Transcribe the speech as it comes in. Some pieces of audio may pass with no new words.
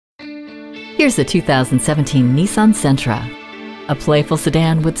Here's a 2017 Nissan Sentra. A playful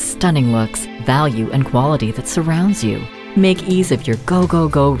sedan with stunning looks, value, and quality that surrounds you. Make ease of your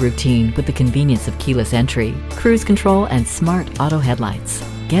go-go-go routine with the convenience of keyless entry, cruise control, and smart auto headlights.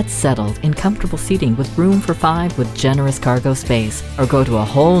 Get settled in comfortable seating with room for 5 with generous cargo space, or go to a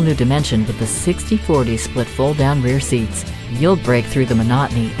whole new dimension with the 60/40 split fold-down rear seats. You'll break through the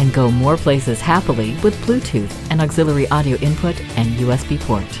monotony and go more places happily with Bluetooth and auxiliary audio input and USB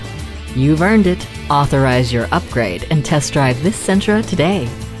port. You've earned it. Authorize your upgrade and test drive this Sentra today.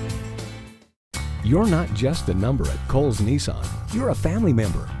 You're not just a number at Cowles Nissan. You're a family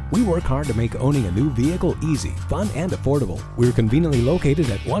member. We work hard to make owning a new vehicle easy, fun, and affordable. We're conveniently located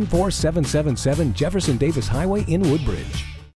at 14777 Jefferson Davis Highway in Woodbridge.